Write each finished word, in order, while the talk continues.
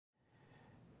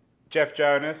Jeff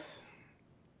Jonas,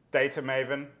 data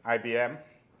maven, IBM.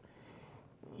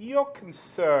 You're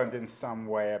concerned in some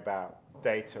way about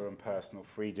data and personal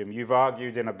freedom. You've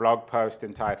argued in a blog post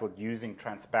entitled "Using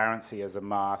Transparency as a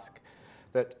Mask"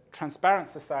 that transparent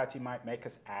society might make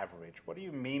us average. What do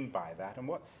you mean by that, and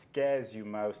what scares you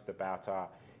most about our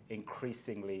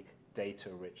increasingly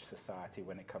data-rich society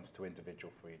when it comes to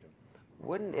individual freedom?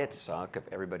 Wouldn't it suck if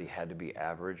everybody had to be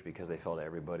average because they felt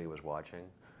everybody was watching?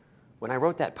 When I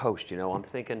wrote that post, I'm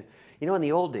thinking, in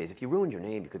the old days, if you ruined your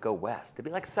name, you could go west. It'd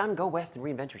be like, son, go west and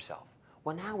reinvent yourself.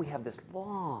 Well, now we have this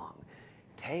long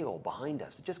tail behind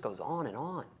us. It just goes on and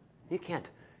on.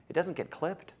 It doesn't get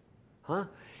clipped, huh?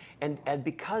 And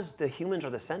because the humans are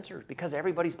the censors, because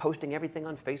everybody's posting everything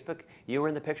on Facebook, you were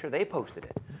in the picture, they posted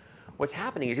it. What's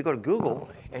happening is you go to Google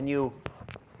and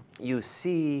you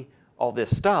see all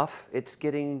this stuff. It's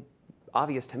getting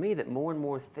obvious to me that more and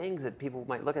more things that people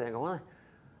might look at and go, well,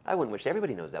 I wouldn't wish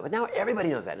everybody knows that, but now everybody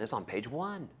knows that, and it's on page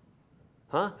 1.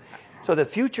 Huh? So the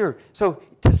future, to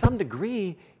some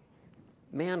degree,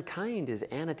 mankind is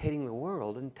annotating the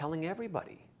world and telling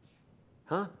everybody.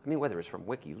 Huh? I mean, whether it's from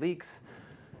WikiLeaks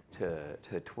to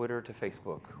Twitter to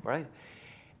Facebook, right?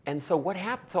 And so what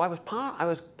happened? So I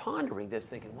was pondering this,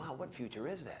 thinking, wow, what future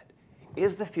is that?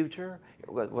 Is the future,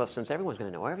 well, since everyone's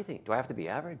going to know everything, do I have to be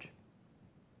average?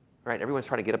 Right? Everyone's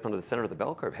trying to get up under the center of the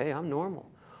bell curve. Hey, I'm normal.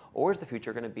 Or is the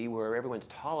future going to be where everyone's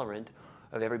tolerant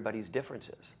of everybody's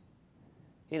differences?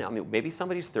 Maybe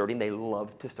somebody's 30 and they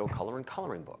love to still color in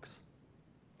coloring books.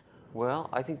 Well,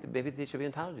 I think that maybe they should be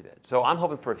entitled to that. So I'm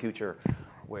hoping for a future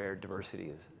where diversity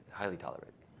is highly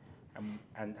tolerated.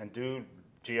 And do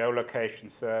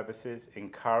geolocation services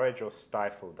encourage or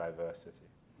stifle diversity?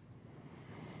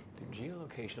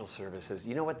 Geolocational services,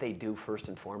 what they do first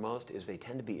and foremost is they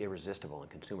tend to be irresistible and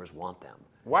consumers want them.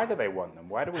 Why do they want them?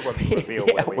 Why do we want to reveal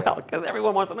where we are? Because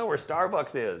everyone wants to know where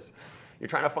Starbucks is. You're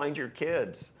trying to find your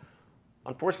kids.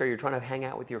 On Foursquare, you're trying to hang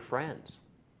out with your friends.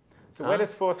 So where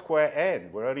does Foursquare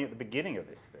end? We're only at the beginning of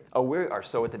this thing. Oh, we are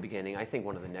so at the beginning. I think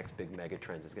one of the next big mega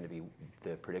trends is going to be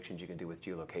the predictions you can do with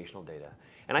geolocational data.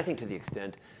 And I think to the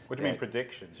extent What do you mean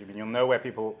predictions? You mean you'll know where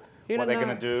people, what they're going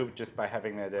to do just by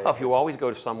having their data? Well, if you always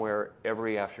go to somewhere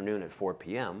every afternoon at 4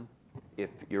 p.m., if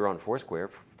you're on Foursquare,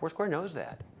 Foursquare knows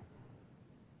that.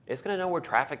 It's going to know where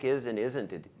traffic is and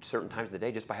isn't at certain times of the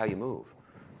day just by how you move.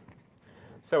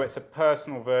 So it's a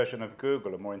personal version of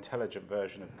Google, a more intelligent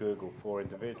version of Google for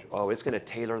individuals. Oh, it's going to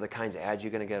tailor the kinds of ads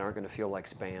you're going to get aren't going to feel like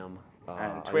spam.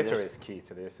 And Twitter is key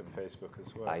to this, and Facebook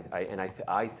as well.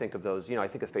 I think of those, I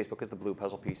think of Facebook as the blue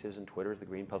puzzle pieces and Twitter as the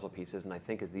green puzzle pieces, and I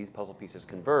think as these puzzle pieces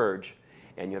converge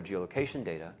and you have geolocation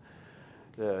data,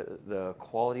 the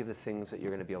quality of the things that you're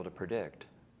going to be able to predict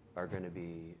are going to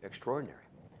be extraordinary.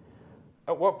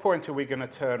 At what point are we going to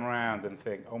turn around and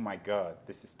think, oh my God,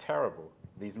 this is terrible?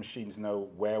 These machines know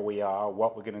where we are,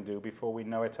 what we're going to do before we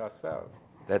know it ourselves.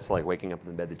 That's like waking up in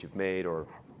the bed that you've made, or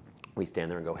we stand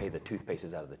there and go, hey, the toothpaste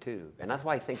is out of the tube. And that's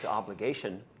why I think the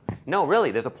obligation, no,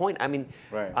 really, there's a point. I mean,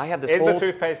 right. I have this Is the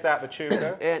toothpaste out the tube,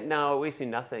 though? No, we see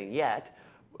nothing yet.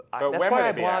 But that's when why will I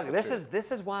it be blog. out the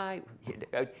This is why,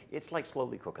 it's like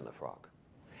slowly cooking the frog.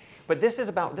 But this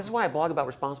is why I blog about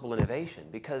responsible innovation,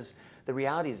 because the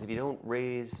reality is if you don't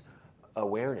raise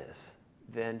awareness,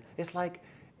 then it's like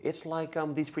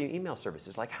these free email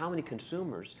services. Like, how many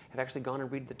consumers have actually gone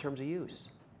and read the terms of use?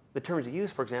 The terms of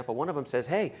use, for example, one of them says,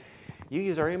 hey, you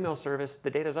use our email service, the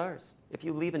data's ours. If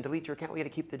you leave and delete your account, we got to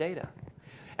keep the data.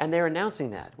 And they're announcing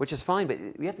that, which is fine, but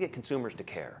we have to get consumers to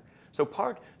care. So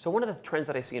one of the trends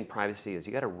that I see in privacy is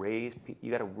you got to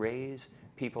raise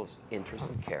people's interest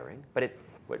in caring, but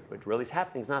what really is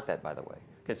happening is not that, by the way.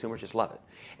 Consumers just love it.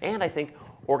 And I think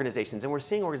organizations, and we're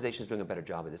seeing organizations doing a better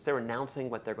job of this, they're announcing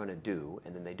what they're going to do,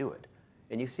 and then they do it.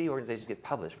 And you see organizations get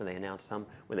published when they don't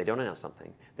announce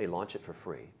something, they launch it for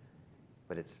free.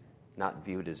 But it's not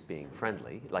viewed as being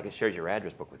friendly, like it shares your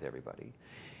address book with everybody.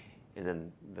 And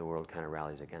then the world kind of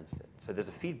rallies against it. So there's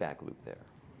a feedback loop there.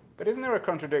 But isn't there a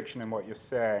contradiction in what you're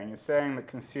saying? You're saying that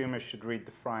consumers should read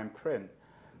the fine print.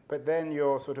 But then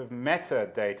your sort of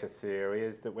metadata theory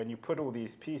is that when you put all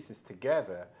these pieces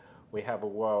together, we have a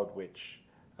world which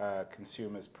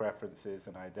consumers' preferences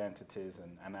and identities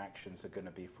and actions are going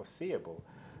to be foreseeable.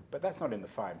 But that's not in the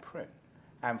fine print.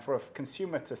 And for a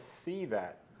consumer to see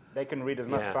that, they can read as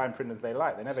much fine print as they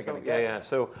like. They're never going to get it.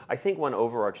 So I think one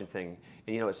overarching thing,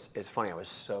 and it's funny, I was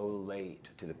so late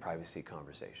to the privacy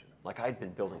conversation. Like, I'd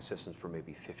been building systems for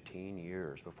maybe 15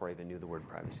 years before I even knew the word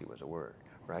privacy was a word,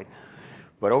 right?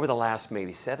 But over the last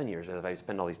maybe 7 years, as I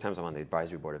spend all these times, I'm on the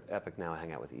advisory board of EPIC now, I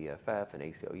hang out with EFF and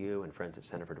ACLU and friends at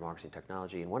Center for Democracy and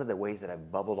Technology. And one of the ways that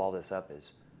I've bubbled all this up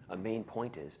is, a main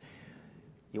point is,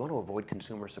 You want to avoid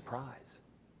consumer surprise.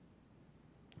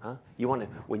 Huh? You want to,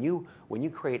 when you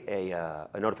create a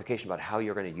notification about how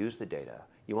you're going to use the data,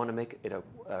 you want to make it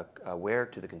aware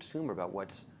to the consumer about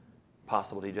what's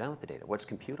possible to be done with the data, what's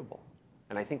computable.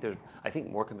 And I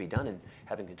think more can be done in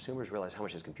having consumers realize how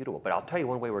much is computable. But I'll tell you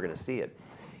one way we're going to see it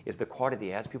is the quality of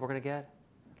the ads people are going to get.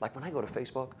 Like when I go to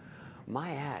Facebook,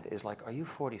 my ad is like, are you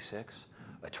 46,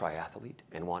 a triathlete,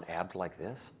 and want abs like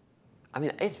this? I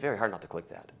mean, it's very hard not to click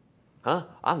that. Huh?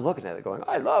 I'm looking at it going,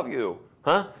 I love you.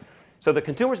 Huh? So the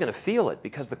consumer's going to feel it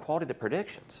because the quality of the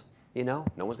predictions. You know,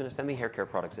 no one's going to send me hair care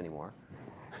products anymore.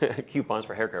 Coupons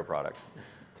for hair care products.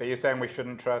 So you're saying we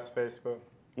shouldn't trust Facebook?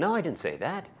 No, I didn't say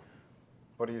that.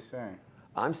 What are you saying?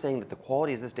 I'm saying that the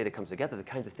quality as this data comes together, the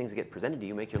kinds of things that get presented to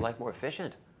you make your life more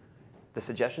efficient. The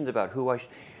suggestions about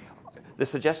the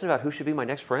suggestion about who should be my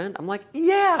next friend, I'm like,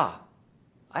 yeah,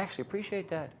 I actually appreciate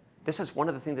that. This is one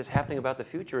of the things that's happening about the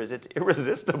future is it's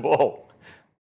irresistible.